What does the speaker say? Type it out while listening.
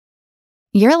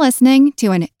You're listening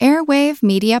to an Airwave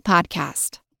Media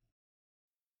Podcast.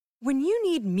 When you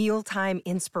need mealtime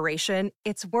inspiration,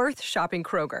 it's worth shopping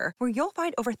Kroger, where you'll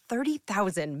find over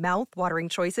 30,000 mouth-watering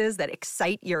choices that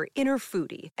excite your inner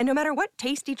foodie. And no matter what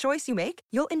tasty choice you make,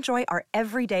 you'll enjoy our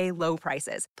everyday low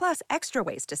prices, plus extra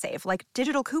ways to save, like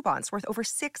digital coupons worth over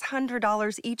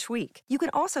 $600 each week. You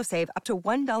can also save up to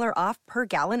 $1 off per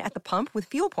gallon at the pump with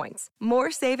fuel points.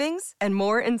 More savings and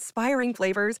more inspiring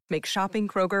flavors make shopping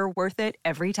Kroger worth it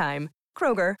every time.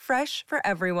 Kroger, fresh for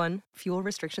everyone. Fuel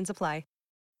restrictions apply.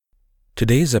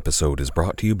 Today's episode is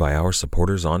brought to you by our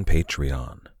supporters on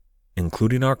Patreon,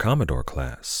 including our Commodore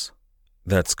class.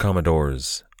 That's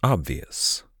Commodores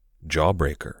Obvious,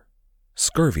 Jawbreaker,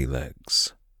 Scurvy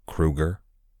Legs, Kruger,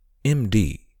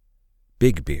 MD,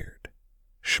 Big Beard,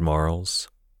 Schmarls,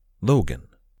 Logan,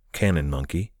 Cannon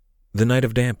Monkey, The Knight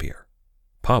of Dampier,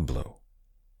 Pablo,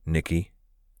 Nicky,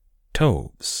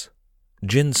 Toves,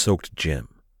 Gin-Soaked Jim,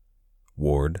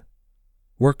 Ward,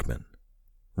 Workman,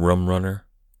 Rum Runner,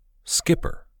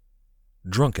 Skipper,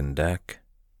 Drunken Dak,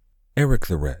 Eric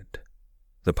the Red,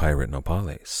 the Pirate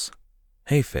Nopales,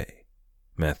 Hefe,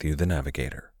 Matthew the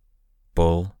Navigator,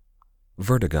 Bull,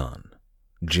 Vertigon,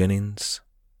 Jennings,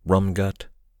 Rumgut,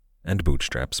 and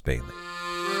Bootstraps Bailey.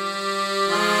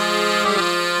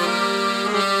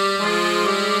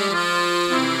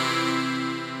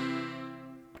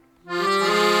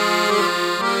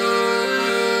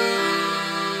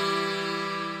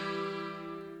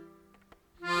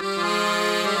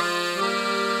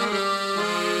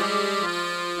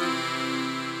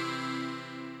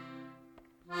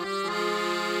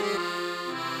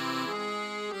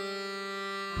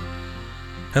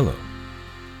 Hello.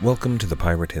 Welcome to the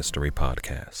Pirate History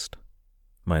Podcast.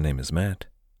 My name is Matt.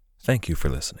 Thank you for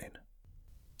listening.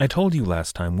 I told you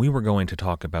last time we were going to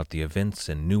talk about the events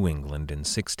in New England in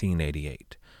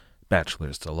 1688,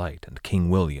 Bachelor's Delight and King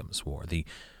William's War, the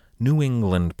New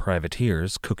England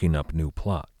privateers cooking up new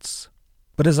plots.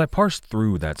 But as I parsed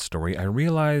through that story, I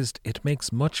realized it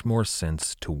makes much more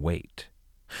sense to wait.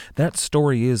 That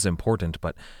story is important,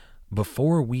 but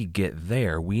before we get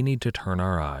there, we need to turn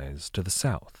our eyes to the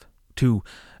south, to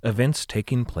events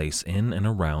taking place in and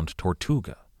around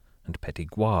Tortuga and Petit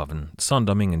Goave and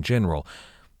Saint-Domingue in general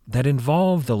that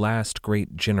involve the last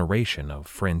great generation of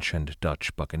French and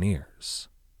Dutch buccaneers.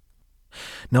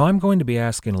 Now, I'm going to be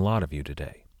asking a lot of you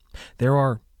today. There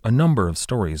are a number of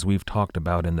stories we've talked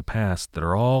about in the past that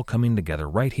are all coming together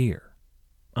right here.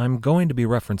 I'm going to be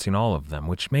referencing all of them,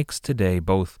 which makes today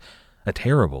both a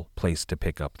terrible place to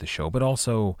pick up the show, but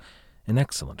also an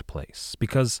excellent place,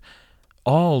 because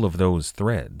all of those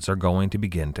threads are going to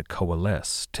begin to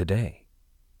coalesce today.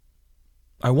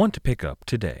 I want to pick up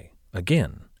today,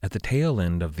 again, at the tail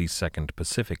end of the Second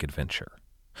Pacific Adventure.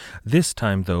 This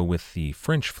time, though, with the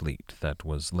French fleet that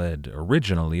was led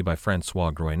originally by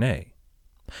Francois Groenet.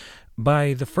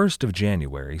 By the 1st of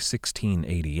January,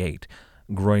 1688,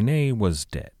 Groenet was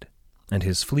dead, and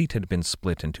his fleet had been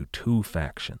split into two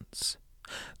factions.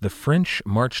 The French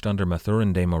marched under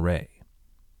Mathurin de Marais.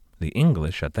 The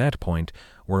English, at that point,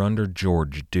 were under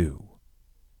George Dew.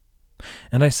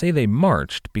 And I say they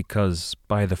marched because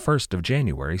by the 1st of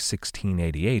January,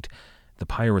 1688, the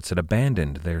pirates had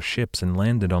abandoned their ships and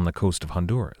landed on the coast of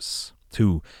Honduras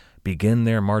to begin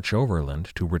their march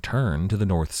overland to return to the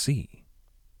North Sea.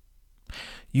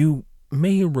 You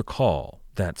may recall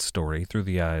that story through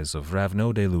the eyes of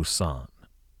Raveneau de Lussan.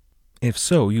 If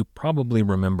so, you probably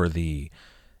remember the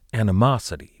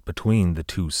animosity between the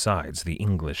two sides, the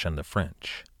English and the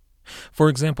French. For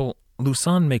example,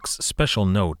 Lussan makes special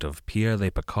note of Pierre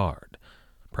Le Picard,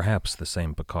 perhaps the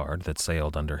same Picard that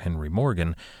sailed under Henry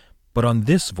Morgan, but on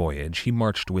this voyage he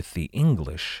marched with the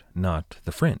English, not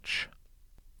the French.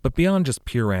 But beyond just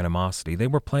pure animosity, they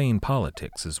were playing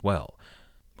politics as well.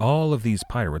 All of these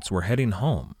pirates were heading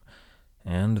home,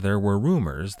 and there were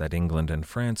rumors that England and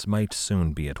France might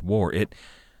soon be at war. It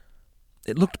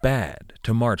looked bad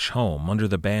to march home under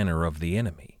the banner of the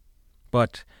enemy,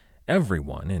 but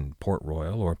everyone in Port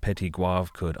Royal or Petit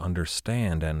Goave could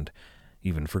understand and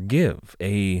even forgive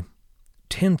a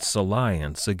tense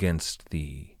alliance against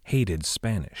the hated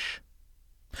Spanish.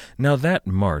 Now that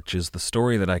march is the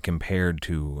story that I compared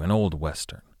to an old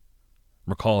Western.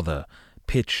 Recall the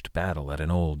pitched battle at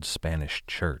an old Spanish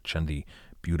church and the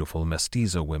beautiful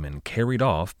mestizo women carried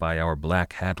off by our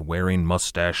black hat-wearing,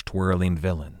 mustache-twirling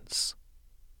villains.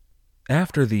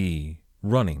 After the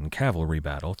running cavalry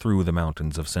battle through the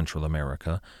mountains of Central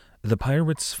America, the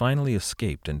pirates finally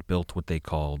escaped and built what they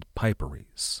called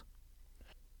piperies.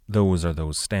 Those are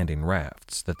those standing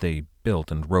rafts that they built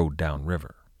and rowed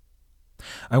downriver.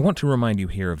 I want to remind you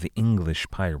here of the English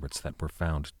pirates that were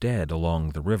found dead along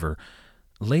the river.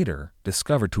 later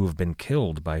discovered to have been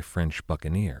killed by French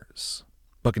buccaneers.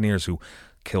 Buccaneers who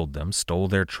killed them, stole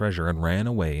their treasure, and ran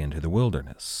away into the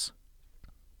wilderness.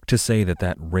 To say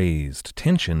that raised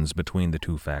tensions between the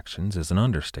two factions is an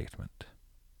understatement.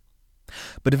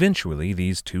 But eventually,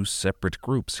 these two separate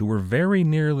groups, who were very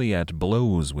nearly at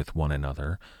blows with one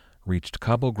another, reached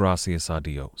Cabo Gracias a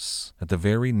Dios, at the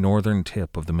very northern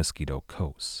tip of the Mosquito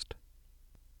Coast.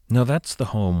 Now that's the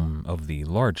home of the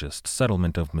largest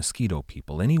settlement of Mosquito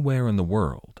people anywhere in the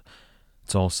world.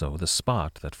 It's also the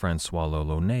spot that Francois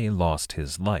l'Olonnais lost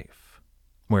his life,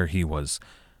 where he was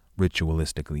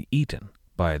ritualistically eaten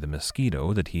by the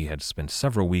mosquito that he had spent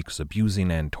several weeks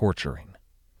abusing and torturing.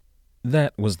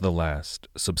 That was the last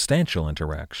substantial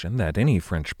interaction that any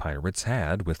French pirates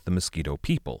had with the Mosquito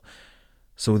people,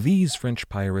 so these French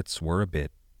pirates were a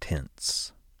bit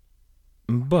tense.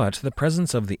 But the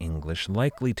presence of the English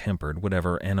likely tempered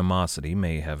whatever animosity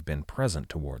may have been present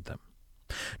toward them.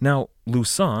 Now,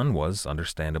 Lussan was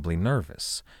understandably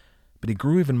nervous, but he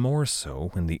grew even more so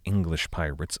when the English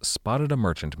pirates spotted a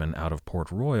merchantman out of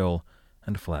Port Royal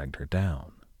and flagged her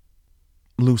down.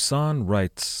 Lussan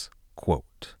writes,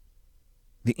 quote,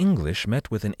 "The English met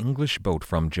with an English boat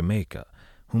from Jamaica,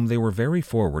 whom they were very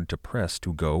forward to press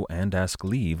to go and ask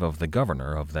leave of the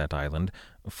governor of that island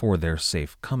for their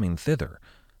safe coming thither,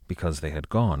 because they had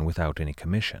gone without any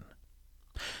commission.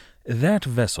 That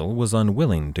vessel was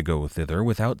unwilling to go thither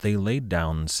without they laid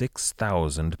down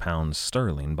 6,000 pounds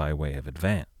sterling by way of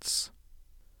advance.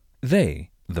 They,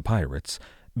 the pirates,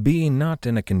 being not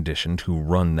in a condition to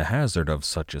run the hazard of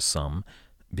such a sum,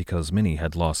 because many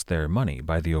had lost their money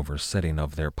by the oversetting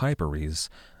of their piperies,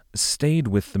 stayed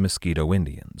with the Mosquito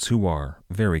Indians, who are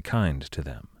very kind to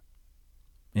them."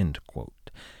 End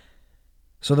quote.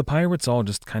 So the pirates all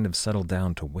just kind of settled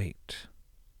down to wait.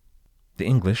 The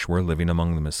English were living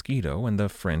among the Mosquito, and the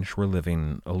French were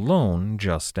living alone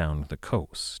just down the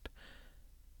coast.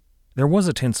 There was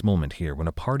a tense moment here when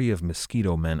a party of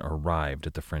Mosquito men arrived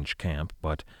at the French camp,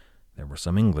 but there were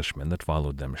some Englishmen that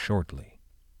followed them shortly.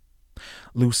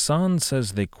 Lussan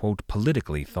says they, quote,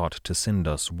 "politically thought to send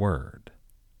us word."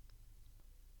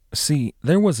 See,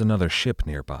 there was another ship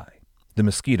nearby. The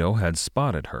Mosquito had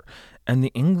spotted her, and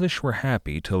the English were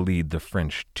happy to lead the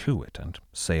French to it and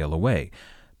sail away,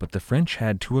 but the French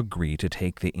had to agree to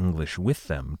take the English with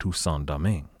them to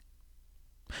Saint-Domingue.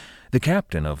 The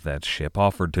captain of that ship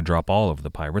offered to drop all of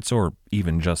the pirates, or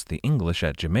even just the English,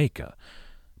 at Jamaica,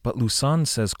 but Lussan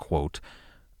says, quote,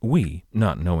 "We,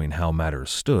 not knowing how matters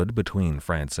stood between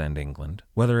France and England,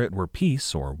 whether it were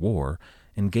peace or war,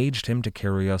 engaged him to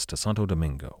carry us to Santo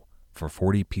Domingo for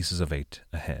 40 pieces of 8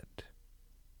 a head."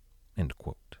 End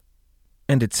quote.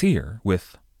 And it's here,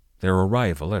 with their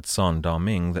arrival at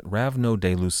Saint-Domingue, that Raveneau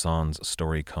de Lussan's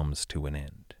story comes to an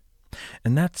end.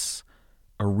 And that's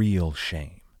a real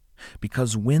shame,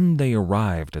 because when they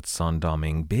arrived at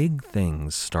Saint-Domingue, big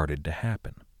things started to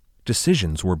happen.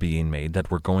 Decisions were being made that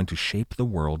were going to shape the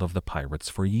world of the pirates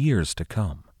for years to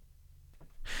come.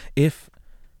 If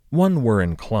one were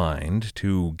inclined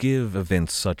to give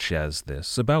events such as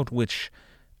this, about which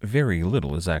very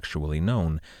little is actually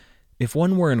known, if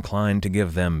one were inclined to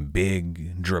give them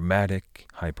big, dramatic,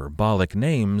 hyperbolic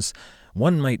names,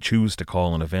 one might choose to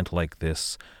call an event like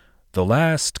this the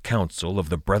Last Council of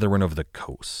the Brethren of the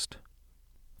Coast.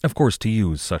 Of course, to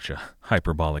use such a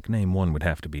hyperbolic name, one would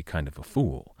have to be kind of a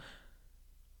fool.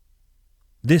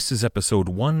 This is episode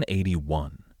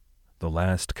 181, The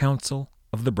Last Council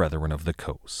of the Brethren of the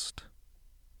Coast.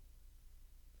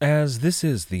 As this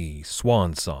is the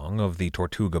swan song of the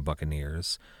Tortuga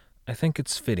Buccaneers, I think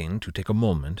it's fitting to take a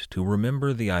moment to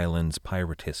remember the island's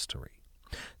pirate history.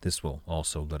 This will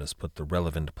also let us put the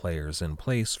relevant players in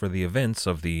place for the events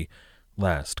of the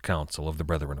Last Council of the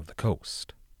Brethren of the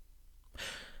Coast.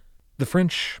 The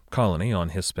French colony on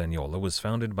Hispaniola was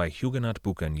founded by Huguenot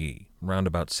Bucanier round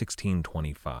about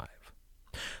 1625.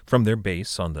 From their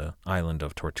base on the island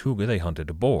of Tortuga, they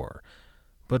hunted boar,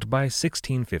 but by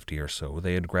 1650 or so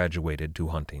they had graduated to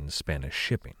hunting Spanish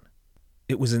shipping.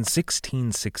 It was in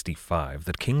 1665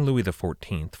 that King Louis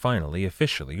XIV finally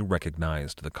officially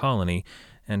recognized the colony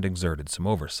and exerted some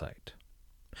oversight.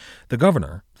 The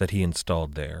governor that he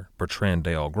installed there, Bertrand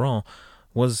d'Ailgrand,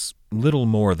 was little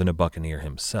more than a buccaneer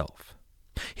himself.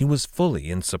 He was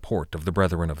fully in support of the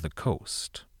Brethren of the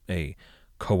Coast, a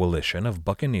coalition of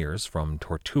buccaneers from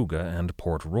Tortuga and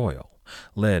Port Royal,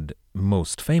 led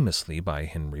most famously by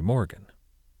Henry Morgan.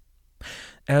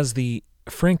 As the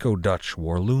Franco-Dutch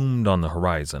War loomed on the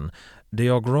horizon,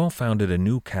 d'Ailgrand founded a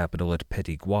new capital at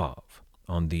Petit Goave,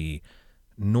 on the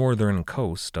northern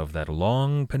coast of that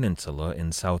long peninsula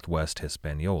in southwest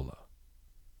Hispaniola.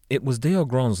 It was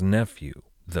d'Ailgrand's nephew,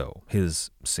 though,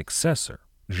 his successor,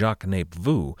 Jacques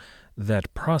Napevu,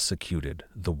 that prosecuted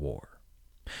the war.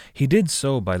 He did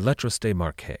so by lettres de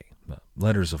marque,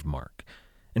 letters of marque,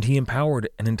 and he empowered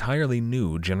an entirely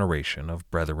new generation of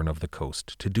Brethren of the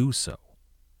Coast to do so.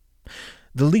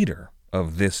 The leader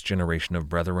of this generation of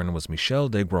Brethren was Michel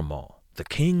de Gramont, the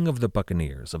king of the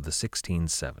buccaneers of the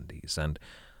 1670s, and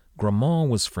Gramont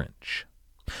was French.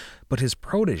 But his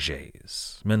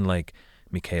protégés, men like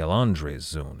Michael-André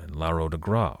Zoon and Lauro de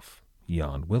Graaf,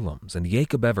 Jan Willems, and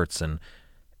Jacob Evertsen,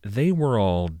 they were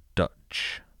all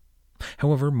Dutch.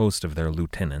 However, most of their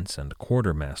lieutenants and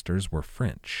quartermasters were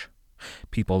French.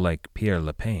 People like Pierre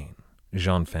Lepine,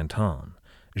 Jean Fantin,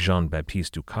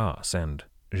 Jean-Baptiste Ducasse, and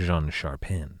Jean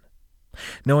Charpin.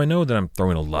 Now, I know that I'm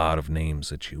throwing a lot of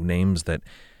names at you, names that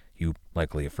you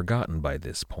likely have forgotten by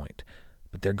this point,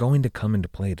 but they're going to come into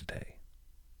play today.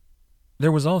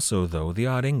 There was also, though, the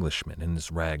odd Englishman in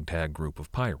this ragtag group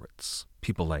of pirates,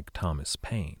 people like Thomas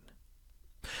Paine.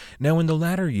 Now, in the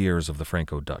latter years of the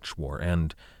Franco-Dutch War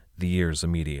and the years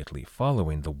immediately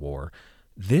following the war,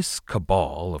 this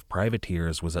cabal of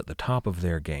privateers was at the top of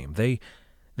their game. They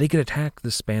could attack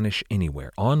the Spanish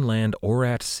anywhere, on land or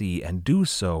at sea, and do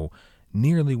so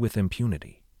nearly with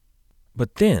impunity.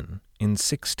 But then, in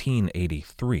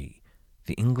 1683,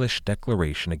 the English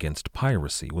Declaration against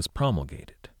Piracy was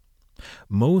promulgated.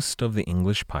 Most of the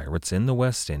English pirates in the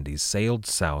West Indies sailed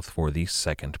south for the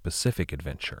Second Pacific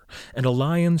Adventure, and a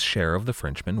lion's share of the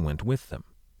Frenchmen went with them.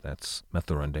 That's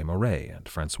Mathurin de Marais and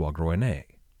François Groenet.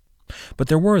 But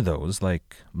there were those,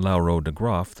 like Lauro de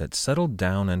Graaf, that settled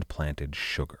down and planted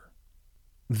sugar.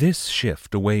 This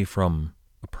shift away from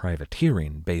a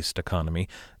privateering-based economy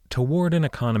toward an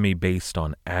economy based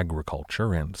on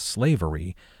agriculture and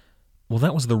slavery, well,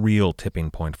 that was the real tipping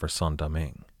point for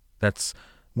Saint-Domingue. That's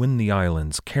when the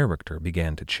island's character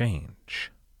began to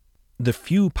change. The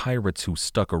few pirates who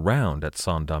stuck around at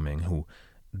Saint-Domingue, who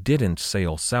didn't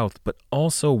sail south but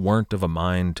also weren't of a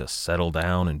mind to settle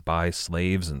down and buy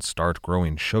slaves and start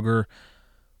growing sugar,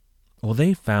 well,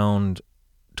 they found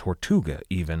Tortuga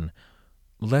even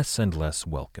less and less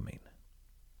welcoming.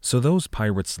 So those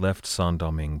pirates left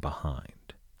Saint-Domingue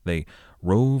behind. They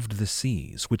roved the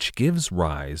seas, which gives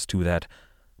rise to that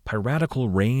piratical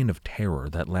reign of terror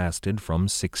that lasted from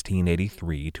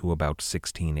 1683 to about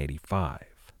 1685.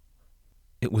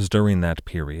 It was during that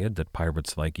period that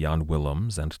pirates like Jan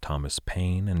Willems and Thomas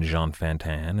Paine and Jean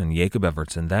Fantin and Jacob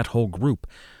Evertsen, that whole group,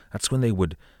 that's when they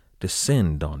would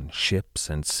descend on ships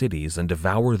and cities and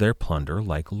devour their plunder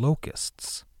like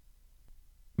locusts.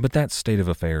 But that state of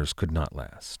affairs could not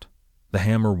last. The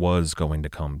hammer was going to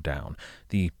come down.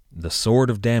 The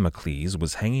sword of Damocles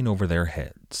was hanging over their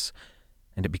heads,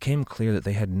 and it became clear that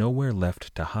they had nowhere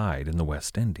left to hide in the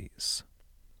West Indies.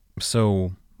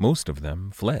 So most of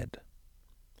them fled.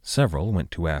 Several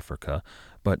went to Africa,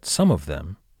 but some of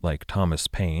them, like Thomas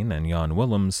Paine and Jan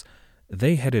Willems,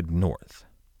 they headed north,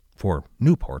 for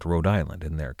Newport, Rhode Island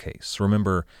in their case.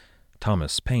 Remember,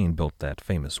 Thomas Paine built that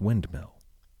famous windmill.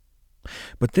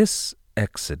 But this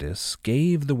exodus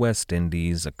gave the West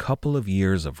Indies a couple of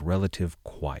years of relative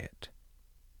quiet.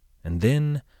 And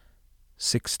then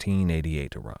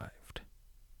 1688 arrived.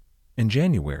 In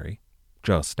January,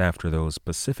 just after those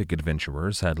Pacific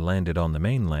adventurers had landed on the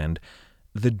mainland,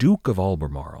 the Duke of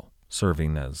Albemarle,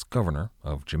 serving as governor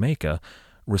of Jamaica,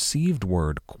 received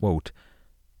word, quote,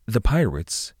 "The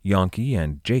pirates, Yankee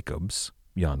and Jacobs,"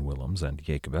 Jan Willems and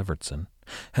Jacob Evertsen,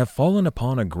 "have fallen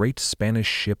upon a great Spanish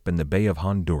ship in the Bay of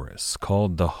Honduras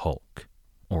called the Hulk,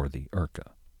 or the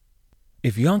Urca.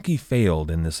 If Yankee failed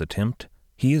in this attempt,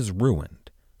 he is ruined,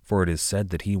 for it is said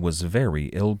that he was very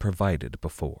ill provided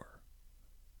before."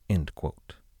 End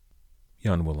quote.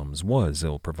 Jan Willems was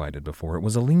ill provided before. It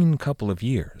was a lean couple of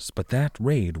years, but that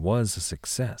raid was a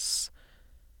success.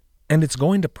 And it's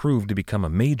going to prove to become a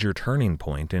major turning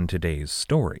point in today's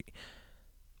story.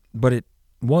 But it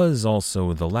was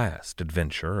also the last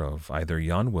adventure of either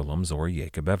Jan Willems or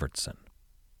Jacob Evertsen.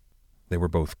 They were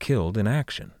both killed in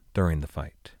action during the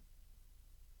fight.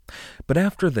 But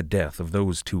after the death of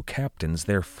those two captains,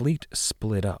 their fleet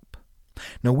split up.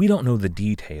 Now, we don't know the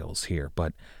details here,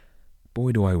 but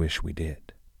boy, do I wish we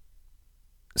did.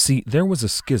 See, there was a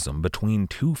schism between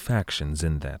two factions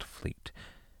in that fleet,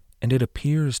 and it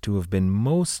appears to have been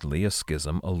mostly a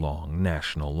schism along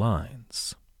national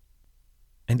lines.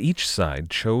 And each side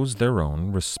chose their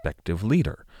own respective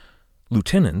leader,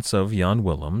 lieutenants of Jan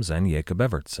Willems and Jacob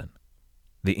Evertsen.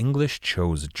 The English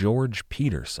chose George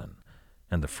Peterson,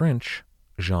 and the French,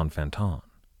 Jean Fantin.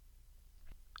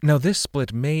 Now, this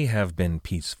split may have been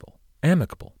peaceful,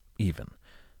 amicable, even.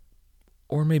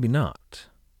 Or maybe not.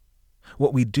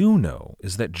 What we do know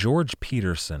is that George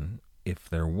Peterson if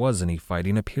there was any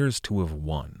fighting, appears to have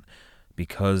won,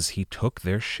 because he took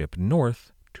their ship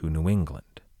north to New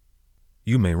England.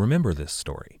 You may remember this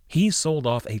story. He sold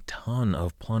off a ton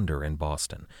of plunder in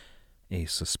Boston, a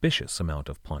suspicious amount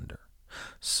of plunder,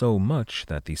 so much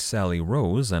that the Sally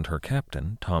Rose and her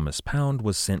captain, Thomas Pound,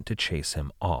 was sent to chase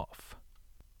him off.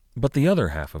 But the other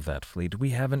half of that fleet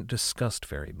we haven't discussed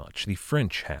very much, the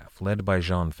French half, led by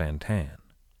Jean Fantin.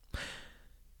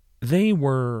 They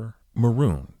were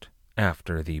marooned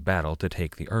after the battle to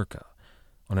take the Urca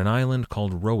on an island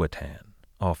called Roatan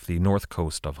off the north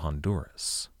coast of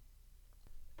Honduras.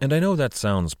 And I know that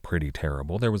sounds pretty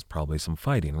terrible. There was probably some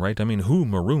fighting, right? I mean, who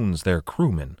maroons their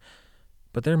crewmen?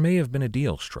 But there may have been a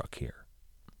deal struck here.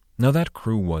 Now, that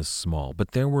crew was small,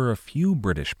 but there were a few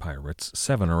British pirates,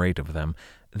 7 or 8 of them,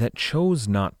 that chose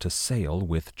not to sail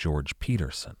with George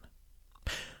Peterson.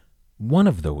 One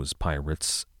of those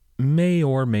pirates may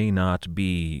or may not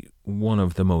be one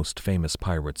of the most famous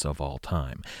pirates of all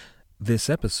time.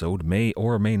 This episode may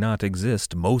or may not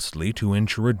exist mostly to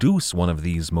introduce one of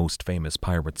these most famous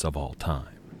pirates of all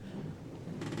time.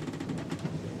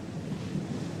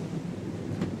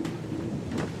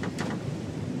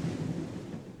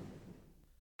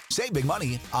 Save big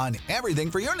money on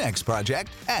everything for your next project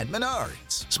at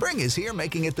Menards. Spring is here,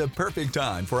 making it the perfect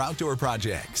time for outdoor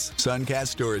projects. Suncast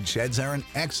storage sheds are an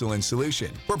excellent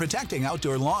solution for protecting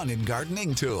outdoor lawn and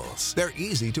gardening tools. They're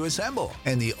easy to assemble,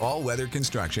 and the all-weather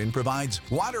construction provides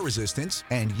water resistance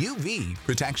and UV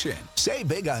protection. Save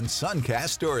big on Suncast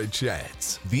storage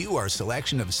sheds. View our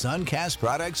selection of Suncast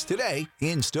products today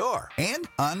in store and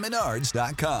on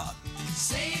Menards.com.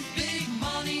 Save big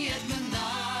money at Menards.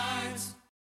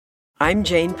 I'm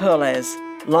Jane Perlez,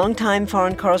 longtime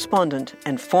foreign correspondent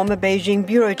and former Beijing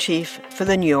bureau chief for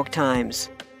the New York Times.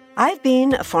 I've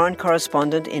been a foreign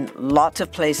correspondent in lots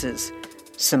of places: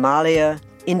 Somalia,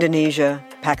 Indonesia,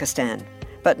 Pakistan,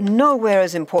 but nowhere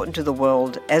as important to the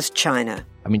world as China.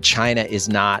 I mean, China is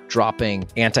not dropping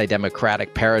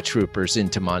anti-democratic paratroopers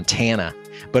into Montana.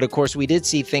 But of course, we did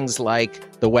see things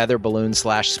like the weather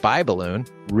balloon/spy balloon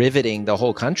riveting the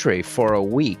whole country for a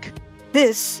week.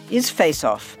 This is Face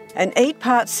Off, an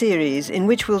 8-part series in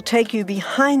which we'll take you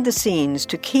behind the scenes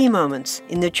to key moments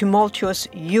in the tumultuous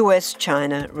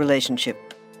U.S.-China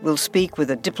relationship. We'll speak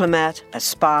with a diplomat, a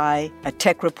spy, a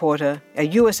tech reporter, a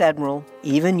U.S. admiral,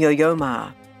 even Yo-Yo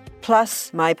Ma.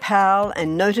 Plus, my pal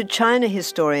and noted China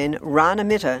historian Rana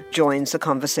Mitter joins the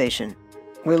conversation.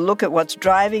 We'll look at what's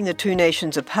driving the two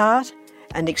nations apart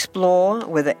and explore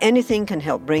whether anything can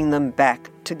help bring them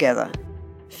back together.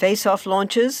 Face Off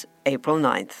launches April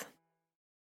 9th.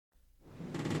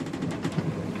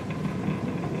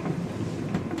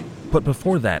 But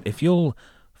before that, if you'll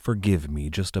forgive me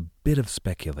just a bit of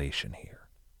speculation here.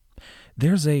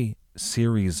 There's a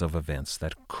series of events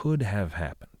that could have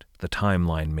happened. The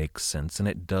timeline makes sense, and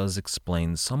it does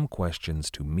explain some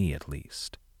questions to me at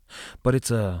least. But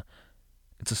it's a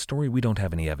story we don't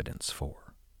have any evidence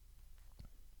for.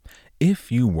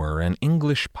 If you were an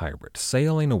English pirate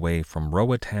sailing away from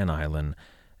Roatan Island,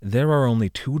 there are only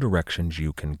 2 directions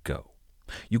you can go.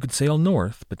 You could sail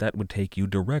north, but that would take you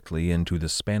directly into the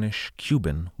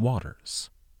Spanish-Cuban waters.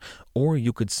 Or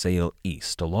you could sail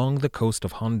east along the coast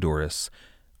of Honduras,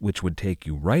 which would take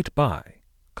you right by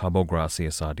Cabo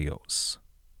Gracias a Dios.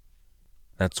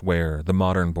 That's where the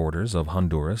modern borders of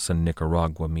Honduras and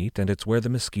Nicaragua meet, and it's where the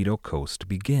Mosquito Coast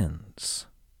begins.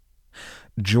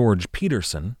 George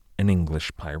Peterson, an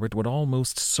English pirate, would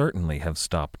almost certainly have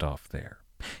stopped off there.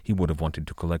 He would have wanted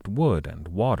to collect wood and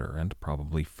water and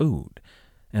probably food.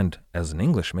 And as an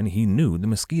Englishman, he knew the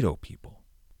Mosquito people.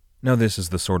 Now, this is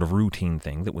the sort of routine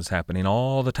thing that was happening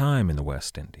all the time in the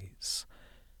West Indies.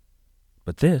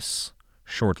 But this,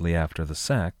 shortly after the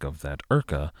sack of that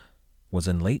Urca, was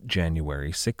in late January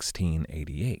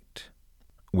 1688,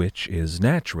 which is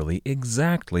naturally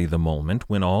exactly the moment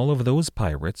when all of those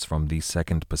pirates from the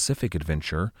Second Pacific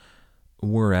Adventure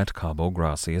were at Cabo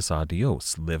Gracias a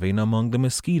Dios, living among the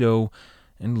Mosquito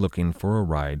and looking for a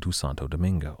ride to Santo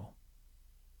Domingo.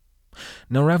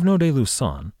 Now, Raveneau de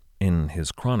Lussan, in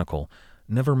his chronicle,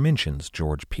 never mentions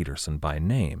George Peterson by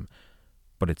name,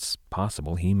 but it's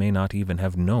possible he may not even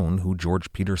have known who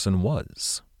George Peterson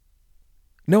was.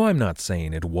 No, I'm not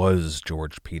saying it was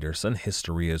George Peterson.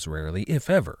 History is rarely, if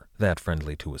ever, that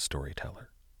friendly to a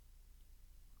storyteller.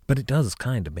 But it does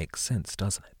kind of make sense,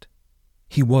 doesn't it?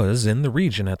 He was in the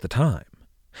region at the time.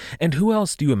 And who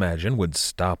else do you imagine would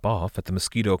stop off at the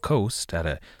Mosquito Coast at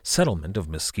a settlement of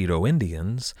Mosquito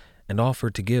Indians and offer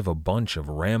to give a bunch of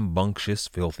rambunctious,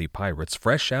 filthy pirates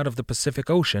fresh out of the Pacific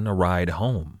Ocean a ride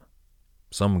home?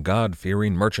 some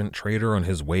God-fearing merchant trader on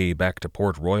his way back to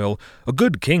Port Royal, a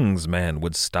good king's man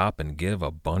would stop and give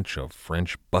a bunch of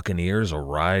French buccaneers a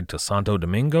ride to Santo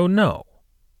Domingo? No.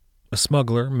 A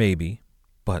smuggler, maybe,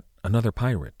 but another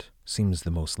pirate seems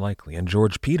the most likely, and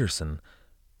George Peterson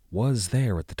was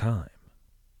there at the time.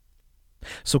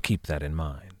 So keep that in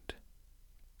mind.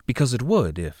 Because it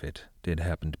would, if it did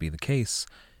happen to be the case,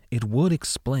 it would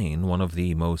explain one of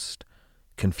the most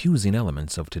confusing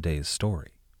elements of today's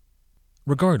story.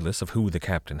 Regardless of who the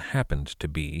captain happened to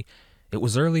be, it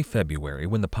was early February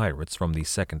when the pirates from the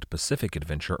Second Pacific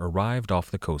Adventure arrived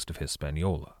off the coast of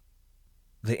Hispaniola.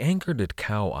 They anchored at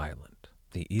Cow Island,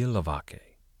 the Ile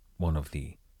Vache, one of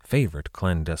the favorite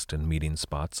clandestine meeting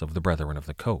spots of the Brethren of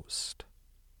the Coast.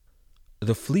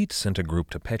 The fleet sent a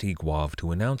group to Petit Goave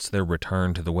to announce their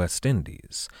return to the West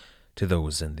Indies, to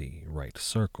those in the right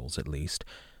circles at least,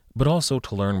 but also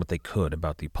to learn what they could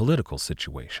about the political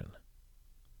situation.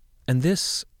 And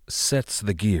this sets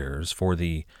the gears for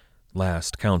the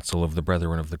last council of the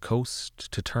Brethren of the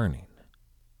Coast to turning.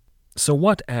 So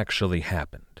what actually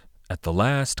happened at the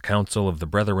last council of the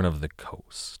Brethren of the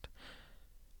Coast?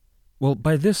 Well,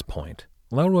 by this point,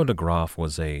 Lauro de Graaf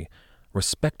was a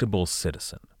respectable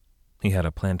citizen. He had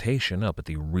a plantation up at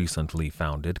the recently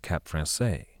founded Cap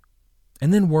Français.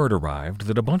 And then word arrived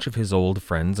that a bunch of his old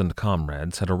friends and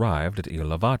comrades had arrived at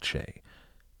Ile Vache,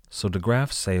 so de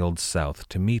Graaf sailed south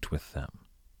to meet with them.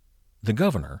 The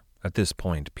governor, at this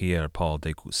point Pierre-Paul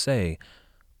de Cussy,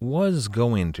 was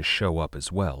going to show up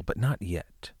as well, but not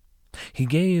yet. He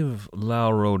gave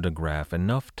Lauro de Graaf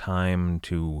enough time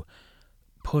to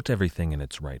put everything in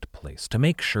its right place, to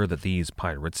make sure that these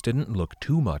pirates didn't look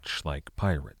too much like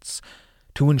pirates,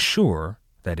 to ensure,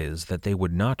 that is, that they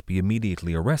would not be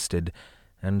immediately arrested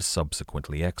and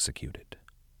subsequently executed.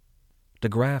 De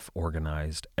Graaf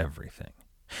organized everything.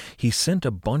 He sent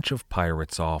a bunch of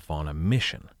pirates off on a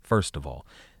mission, first of all,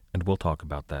 and we'll talk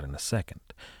about that in a second.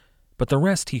 But the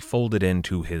rest he folded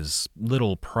into his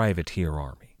little privateer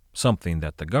army, something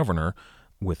that the governor,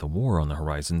 with a war on the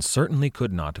horizon, certainly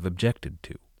could not have objected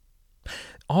to.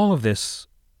 All of this,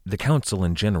 the council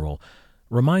in general,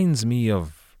 reminds me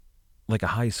of like a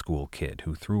high school kid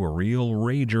who threw a real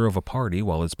rager of a party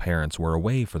while his parents were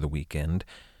away for the weekend,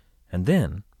 and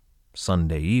then,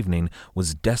 Sunday evening,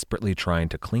 was desperately trying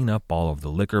to clean up all of the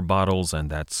liquor bottles and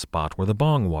that spot where the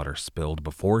bong water spilled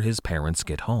before his parents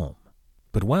get home.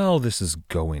 But while this is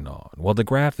going on, while de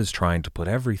Graaf is trying to put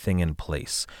everything in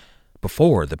place,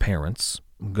 before the parents,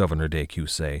 Governor de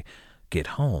Cussy, get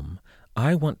home,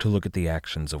 I want to look at the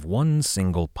actions of one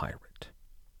single pirate.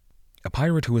 A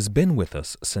pirate who has been with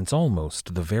us since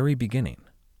almost the very beginning.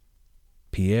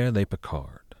 Pierre Le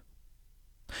Picard.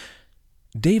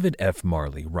 David F.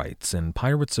 Marley writes in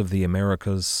Pirates of the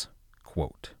Americas,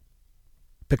 quote,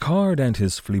 Picard and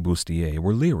his flibustier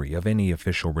were leery of any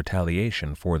official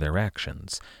retaliation for their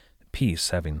actions,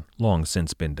 peace having long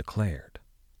since been declared.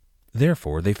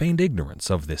 Therefore, they feigned ignorance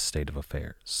of this state of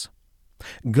affairs.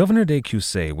 Governor de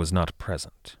Cussy was not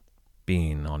present,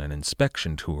 being on an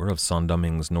inspection tour of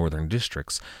Saint-Domingue's northern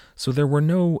districts, so there were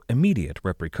no immediate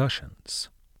repercussions,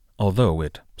 although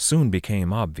it soon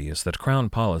became obvious that Crown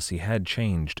policy had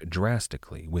changed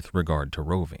drastically with regard to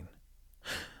roving.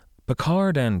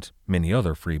 Picard and many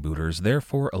other freebooters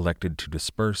therefore elected to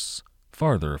disperse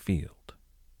farther afield.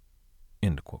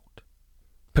 End quote.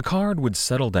 Picard would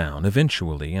settle down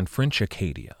eventually in French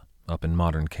Acadia, up in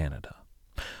modern Canada.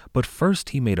 But first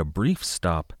he made a brief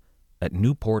stop at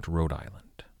Newport, Rhode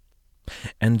Island.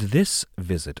 And this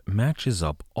visit matches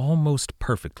up almost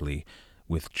perfectly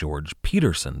with George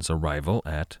Peterson's arrival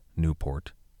at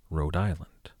Newport, Rhode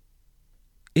Island.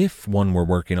 If one were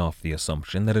working off the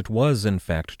assumption that it was in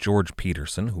fact George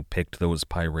Peterson who picked those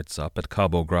pirates up at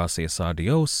Cabo Gracias a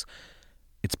Dios,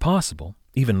 it's possible,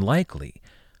 even likely,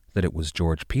 that it was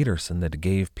George Peterson that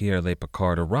gave Pierre Le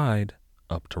Picard a ride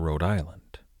up to Rhode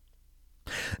Island.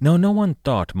 Now, no one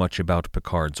thought much about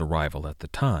Picard's arrival at the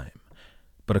time,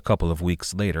 but a couple of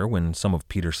weeks later, when some of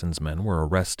Peterson's men were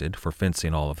arrested for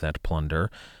fencing all of that plunder,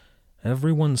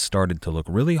 everyone started to look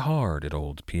really hard at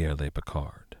old Pierre Le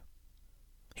Picard.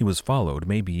 He was followed,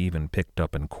 maybe even picked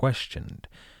up and questioned,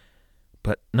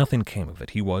 but nothing came of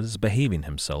it. He was behaving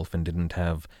himself and didn't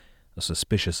have a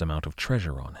suspicious amount of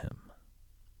treasure on him.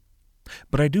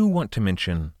 But I do want to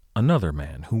mention another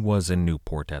man who was in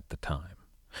Newport at the time.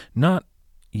 Not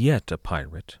yet a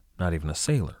pirate, not even a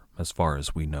sailor, as far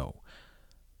as we know.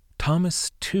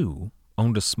 Thomas, too,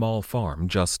 owned a small farm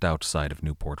just outside of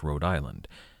Newport, Rhode Island.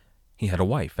 He had a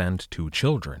wife and 2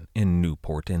 children in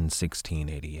Newport in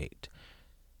 1688.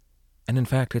 And in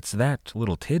fact, it's that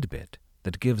little tidbit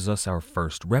that gives us our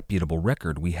first reputable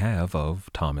record we have of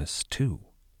Thomas Tew.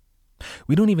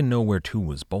 We don't even know where Tew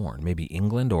was born, maybe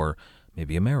England or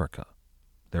maybe America.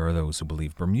 There are those who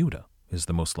believe Bermuda is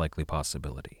the most likely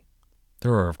possibility.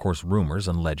 There are, of course, rumors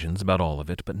and legends about all of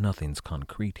it, but nothing's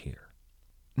concrete here.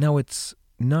 Now, it's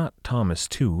not Thomas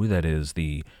Tew that is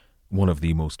one of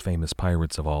the most famous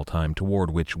pirates of all time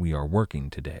toward which we are working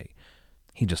today.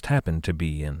 He just happened to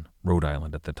be in Rhode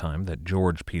Island at the time that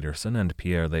George Peterson and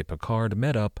Pierre Le Picard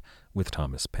met up with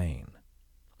Thomas Paine.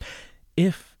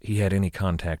 If he had any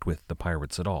contact with the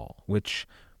pirates at all, which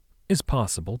is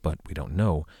possible, but we don't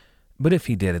know, but if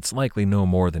he did, it's likely no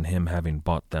more than him having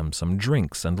bought them some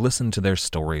drinks and listened to their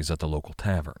stories at the local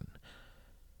tavern.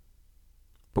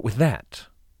 But with that,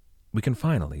 we can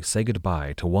finally say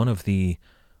goodbye to one of the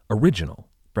original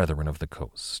Brethren of the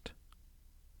Coast,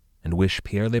 and wish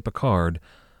Pierre Le Picard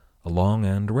a long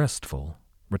and restful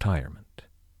retirement.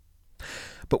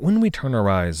 But when we turn our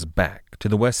eyes back to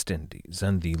the West Indies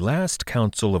and the last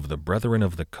council of the Brethren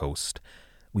of the Coast,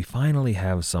 we finally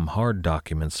have some hard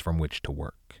documents from which to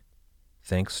work,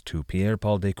 thanks to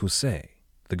Pierre-Paul de Cussy,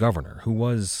 the governor who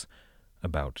was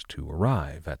about to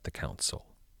arrive at the council.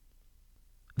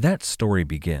 That story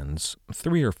begins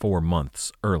 3 or 4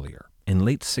 months earlier, in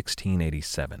late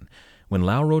 1687, when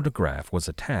Lauro de Graaf was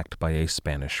attacked by a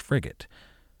Spanish frigate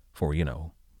for,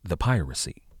 the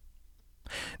piracy.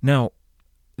 Now,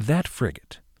 that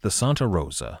frigate, the Santa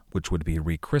Rosa, which would be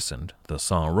rechristened the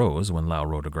Saint Rose when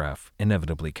Lauro de Graaf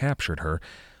inevitably captured her,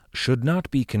 should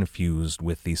not be confused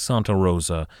with the Santa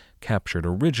Rosa captured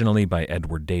originally by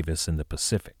Edward Davis in the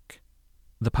Pacific.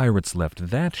 The pirates left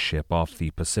that ship off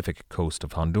the Pacific coast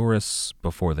of Honduras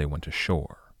before they went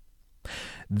ashore.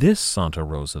 This Santa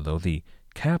Rosa, though, the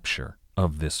capture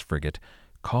of this frigate,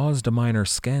 caused a minor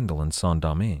scandal in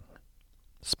Saint-Domingue.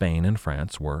 Spain and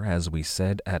France were, as we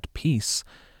said, at peace,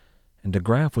 and de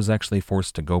Graaf was actually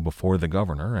forced to go before the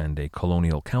governor and a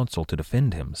colonial council to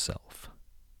defend himself.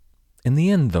 In the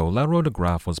end, though, Lauro de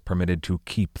Graaf was permitted to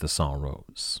keep the Saint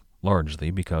Rose, largely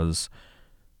because,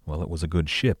 it was a good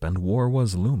ship and war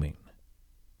was looming.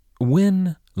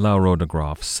 When Lauro de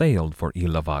Graaf sailed for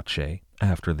Isle Vache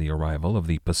after the arrival of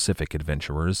the Pacific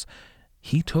adventurers,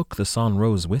 he took the Saint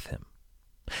Rose with him.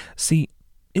 See,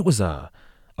 it was a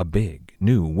big,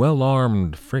 new,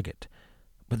 well-armed frigate,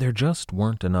 but there just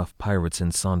weren't enough pirates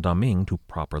in Saint-Domingue to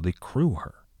properly crew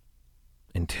her.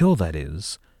 Until, that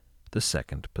is, the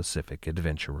Second Pacific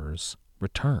adventurers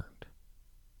returned.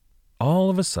 All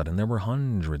of a sudden, there were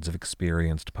hundreds of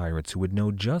experienced pirates who would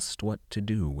know just what to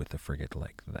do with a frigate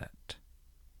like that.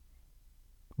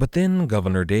 But then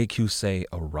Governor de Cussy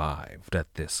arrived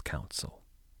at this council.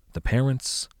 The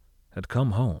parents had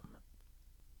come home.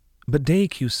 But de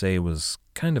Cussy was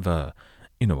kind of a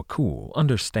cool,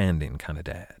 understanding kind of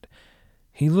dad.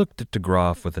 He looked at de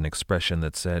Graaf with an expression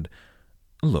that said,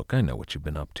 "Look, I know what you've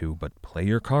been up to, but play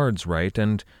your cards right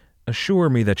and assure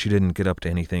me that you didn't get up to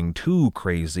anything too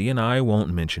crazy and I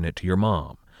won't mention it to your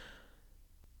mom."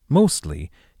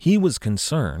 Mostly, he was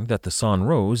concerned that the Saint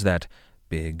Rose, that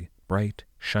big, bright,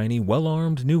 shiny,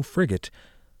 well-armed new frigate,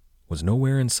 was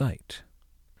nowhere in sight.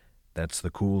 That's the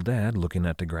cool dad looking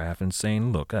at de Graaf and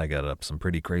saying, "Look, I got up some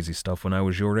pretty crazy stuff when I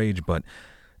was your age, but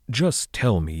just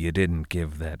tell me you didn't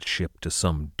give that ship to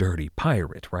some dirty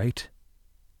pirate, right?"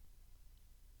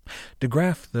 De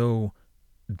Graaf, though,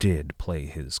 did play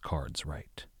his cards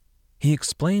right. He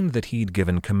explained that he'd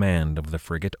given command of the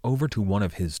frigate over to one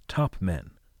of his top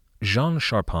men, Jean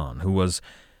Charpin, who was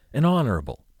an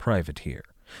honorable privateer,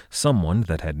 someone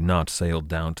that had not sailed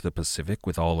down to the Pacific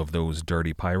with all of those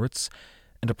dirty pirates,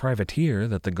 and a privateer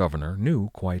that the governor knew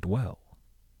quite well.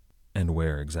 And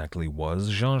where exactly was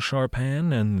Jean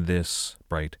Charpin and this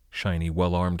bright, shiny,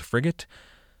 well-armed frigate?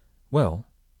 Well,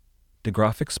 de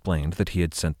Graaf explained that he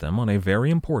had sent them on a very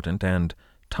important and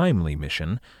timely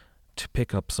mission to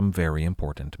pick up some very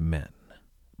important men.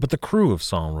 But the crew of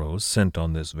Saint Rose sent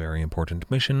on this very important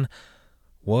mission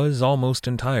was almost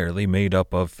entirely made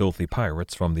up of filthy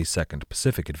pirates from the Second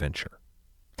Pacific adventure.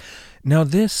 Now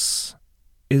this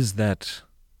is that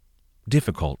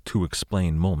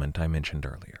difficult-to-explain moment I mentioned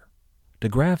earlier. De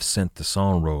Graaf sent the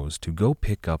Saint Rose to go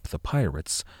pick up the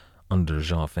pirates under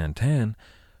Jean Fontaine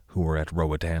who were at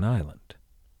Roatan Island.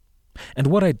 And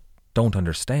what I don't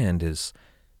understand is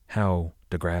how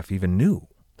de Graaf even knew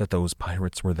that those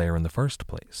pirates were there in the first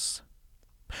place.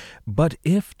 But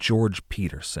if George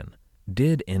Peterson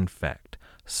did in fact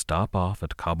stop off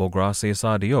at Cabo Gracias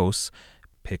a Dios,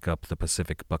 pick up the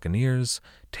Pacific buccaneers,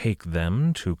 take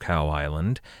them to Cow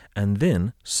Island, and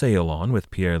then sail on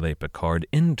with Pierre Le Picard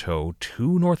in tow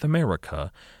to North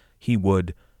America, he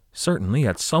would certainly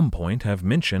at some point have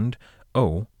mentioned,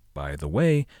 by the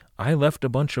way, I left a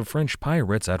bunch of French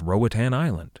pirates at Roatan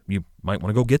Island. You might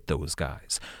want to go get those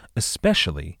guys,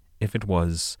 especially if it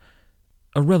was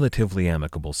a relatively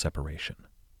amicable separation.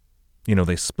 You know,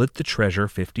 they split the treasure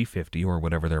 50-50 or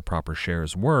whatever their proper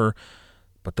shares were,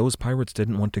 but those pirates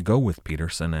didn't want to go with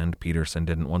Peterson, and Peterson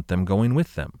didn't want them going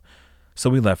with them. So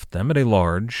we left them at a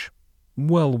large,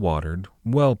 well-watered,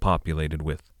 well-populated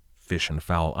with fish and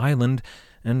fowl island,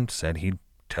 and said he'd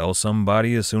tell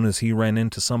somebody as soon as he ran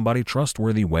into somebody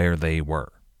trustworthy where they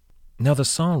were. Now, the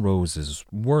Saint Rose is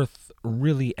worth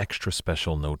really extra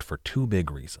special note for two big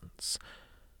reasons.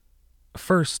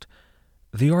 First,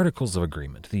 the Articles of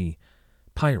Agreement, the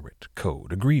pirate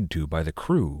code agreed to by the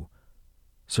crew,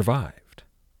 survived.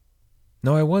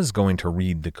 Now, I was going to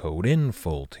read the code in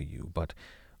full to you, but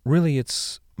really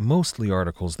it's mostly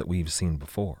articles that we've seen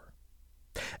before.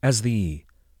 As the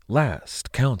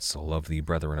last council of the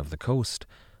Brethren of the Coast,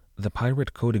 the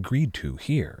pirate code agreed to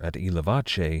here at Isla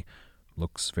Vache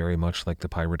looks very much like the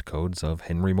pirate codes of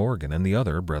Henry Morgan and the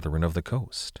other Brethren of the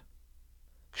Coast.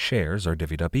 Shares are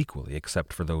divvied up equally,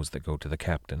 except for those that go to the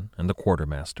captain and the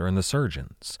quartermaster and the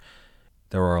surgeons.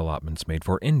 There are allotments made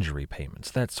for injury payments,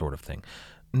 that sort of thing.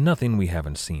 Nothing we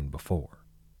haven't seen before.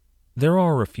 There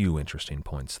are a few interesting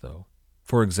points, though.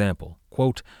 For example,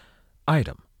 quote,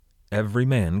 item, every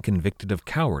man convicted of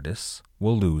cowardice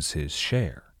will lose his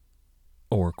share.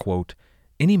 Or, quote,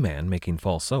 any man making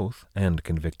false oath and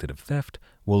convicted of theft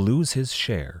will lose his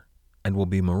share and will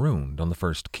be marooned on the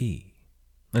first quay.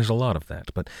 There's a lot of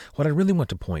that, but what I really want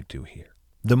to point to here,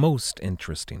 the most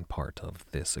interesting part of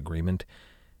this agreement,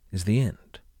 is the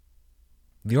end.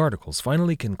 The articles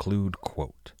finally conclude,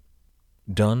 quote,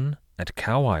 done at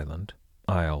Cow Island,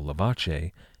 Isle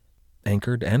Lavache,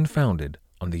 anchored and founded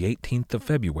on the 18th of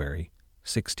February,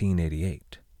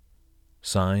 1688.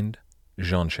 Signed,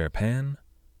 Jean Cherpin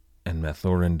and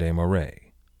Mathurin de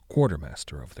Marais,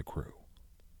 quartermaster of the crew.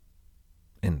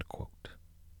 End quote.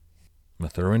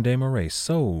 Mathurin de Marais,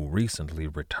 so recently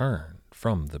returned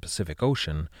from the Pacific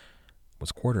Ocean,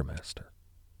 was quartermaster.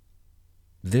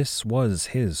 This was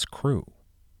his crew.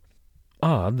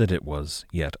 Odd that it was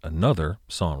yet another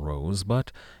Saint Rose,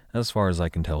 but as far as I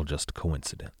can tell, just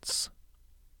coincidence.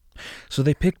 So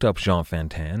they picked up Jean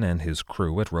Fantin and his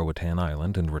crew at Roatan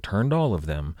Island and returned all of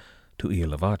them to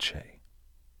Isla Vache.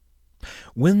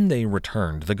 When they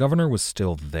returned, the governor was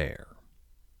still there,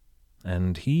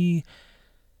 and he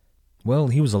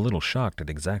was a little shocked at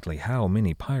exactly how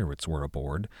many pirates were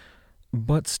aboard,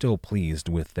 but still pleased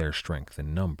with their strength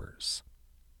in numbers.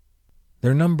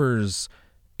 Their numbers,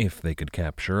 if they could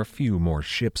capture a few more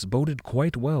ships, boded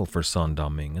quite well for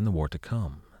Saint-Domingue in the war to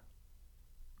come.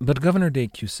 But Governor de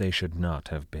Cussé should not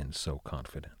have been so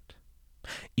confident.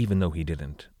 Even though he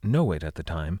didn't know it at the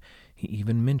time, he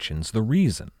even mentions the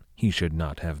reason he should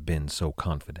not have been so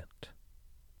confident.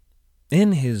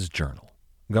 In his journal,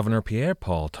 Governor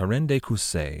Pierre-Paul Tarin de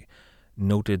Cussé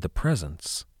noted the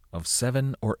presence of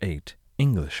 7 or 8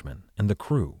 Englishmen and the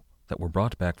crew that were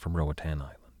brought back from Roatan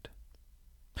Island.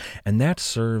 And that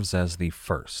serves as the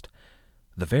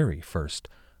very first,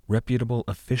 reputable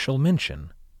official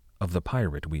mention of the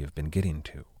pirate we have been getting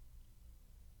to.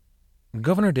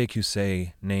 Governor de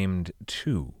Cussé named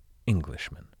 2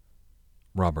 Englishmen,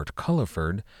 Robert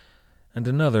Culliford and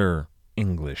another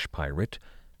English pirate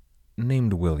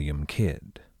named William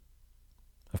Kidd.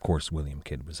 Of course, William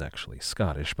Kidd was actually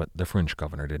Scottish, but the French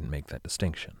governor didn't make that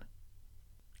distinction.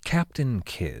 Captain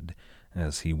Kidd,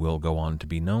 as he will go on to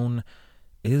be known,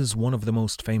 is one of the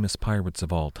most famous pirates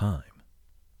of all time.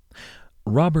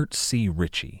 Robert C.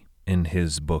 Ritchie, in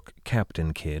his book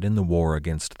Captain Kidd in the War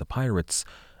Against the Pirates,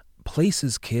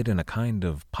 places Kidd in a kind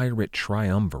of pirate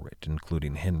triumvirate,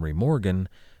 including Henry Morgan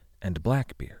and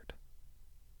Blackbeard.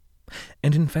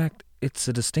 And in fact, it's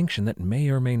a distinction that may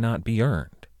or may not be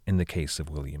earned in the case of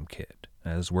William Kidd,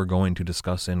 as we're going to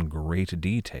discuss in great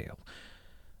detail.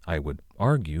 I would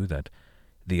argue that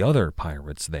the other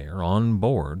pirates there on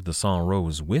board the Saint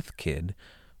Rose with Kidd,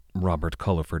 Robert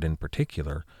Culliford in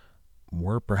particular,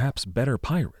 were perhaps better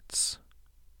pirates.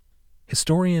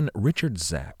 Historian Richard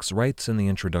Zacks writes in the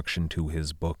introduction to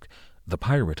his book, The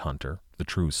Pirate Hunter, The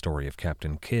True Story of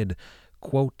Captain Kidd,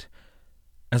 quote,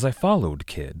 as I followed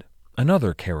Kidd,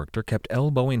 another character kept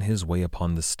elbowing his way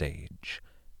upon the stage.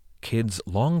 Kidd's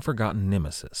long-forgotten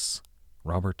nemesis,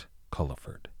 Robert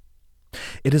Culliford.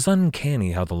 It is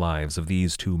uncanny how the lives of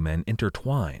these 2 men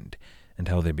intertwined and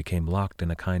how they became locked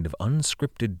in a kind of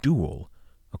unscripted duel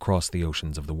across the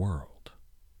oceans of the world.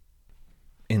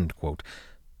 End quote.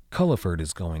 Culliford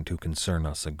is going to concern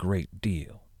us a great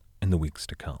deal in the weeks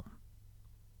to come.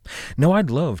 Now, I'd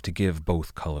love to give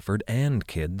both Culliford and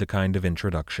Kidd the kind of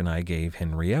introduction I gave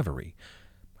Henry Every.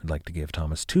 I'd like to give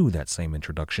Thomas Tew that same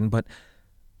introduction, but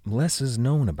less is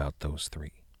known about those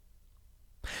three.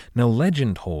 Now,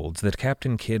 legend holds that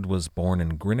Captain Kidd was born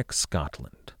in Greenock,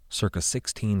 Scotland, circa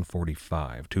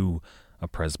 1645, to a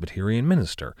Presbyterian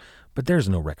minister, but there's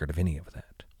no record of any of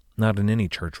that. Not in any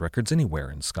church records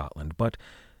anywhere in Scotland, but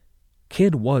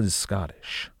Kidd was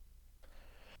Scottish.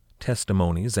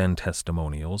 Testimonies and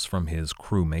testimonials from his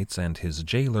crewmates and his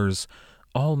jailers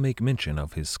all make mention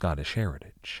of his Scottish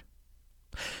heritage.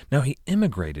 Now, he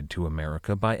immigrated to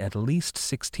America by at least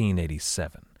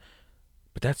 1687,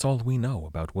 but that's all we know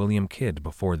about William Kidd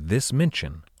before this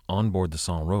mention on board the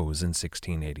Saint Rose in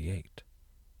 1688.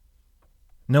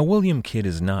 Now, William Kidd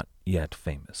is not yet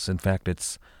famous. In fact,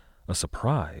 it's a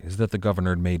surprise that the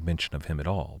governor made mention of him at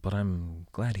all, but I'm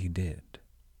glad he did.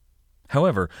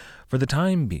 However, for the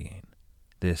time being,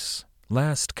 this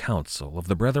last council of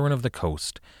the Brethren of the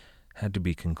Coast had to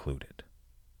be concluded.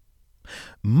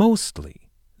 Mostly,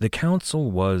 the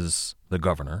council was the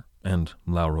governor and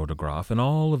Lauro de Graaf and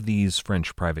all of these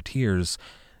French privateers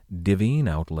divvying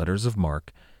out letters of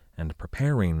marque and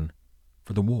preparing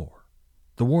for the war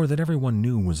that everyone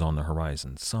knew was on the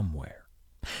horizon somewhere.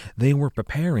 They were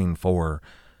preparing for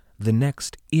the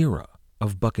next era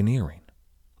of buccaneering.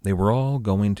 They were all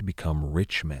going to become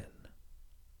rich men.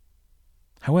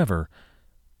 However,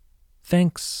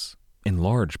 thanks in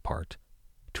large part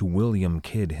to William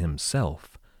Kidd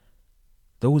himself,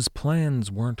 those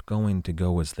plans weren't going to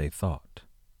go as they thought.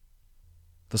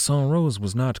 The Saint Rose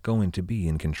was not going to be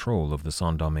in control of the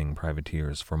Saint-Domingue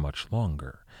privateers for much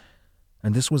longer,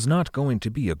 and this was not going to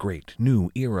be a great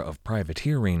new era of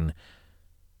privateering.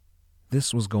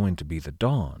 This was going to be the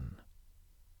dawn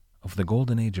of the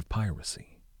golden age of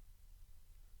piracy.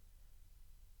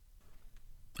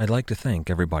 I'd like to thank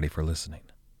everybody for listening.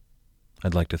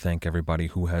 I'd like to thank everybody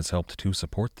who has helped to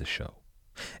support this show,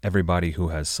 everybody who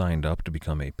has signed up to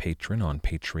become a patron on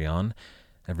Patreon,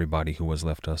 everybody who has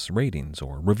left us ratings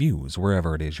or reviews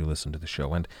wherever it is you listen to the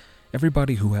show, and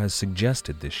everybody who has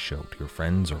suggested this show to your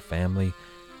friends or family.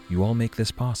 You all make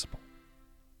this possible.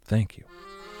 Thank you.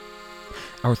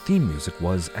 Our theme music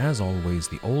was, as always,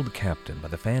 The Old Captain by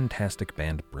the fantastic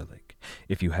band Brillig.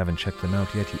 If you haven't checked them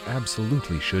out yet, you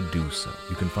absolutely should do so.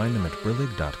 You can find them at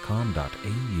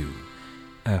brillig.com.au.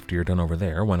 After you're done over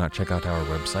there, why not check out our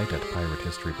website at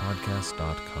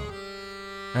piratehistorypodcast.com.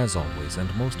 As always,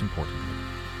 and most importantly,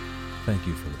 thank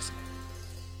you for listening.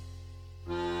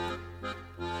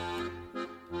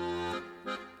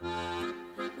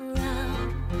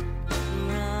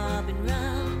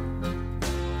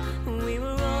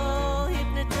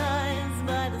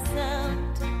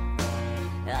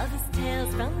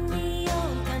 From the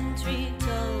old country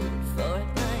told for a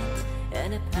pint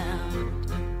and a pound.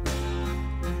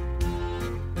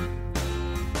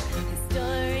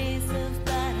 Stories of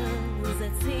battles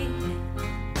at sea,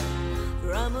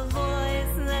 from a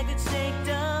voice that could shake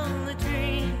down the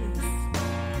trees,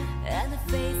 and the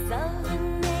face of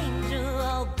an angel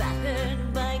all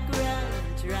battered by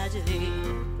grand tragedy.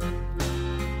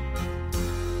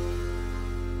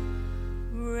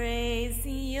 Raise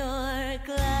your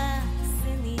glass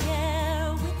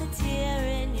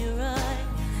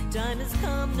time has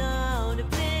come now to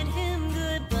bid him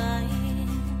goodbye.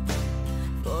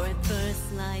 For at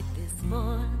first light this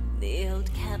morn, the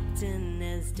old captain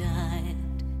has died.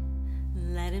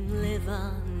 Let him live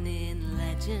on in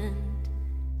legend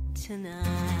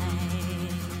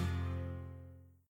tonight.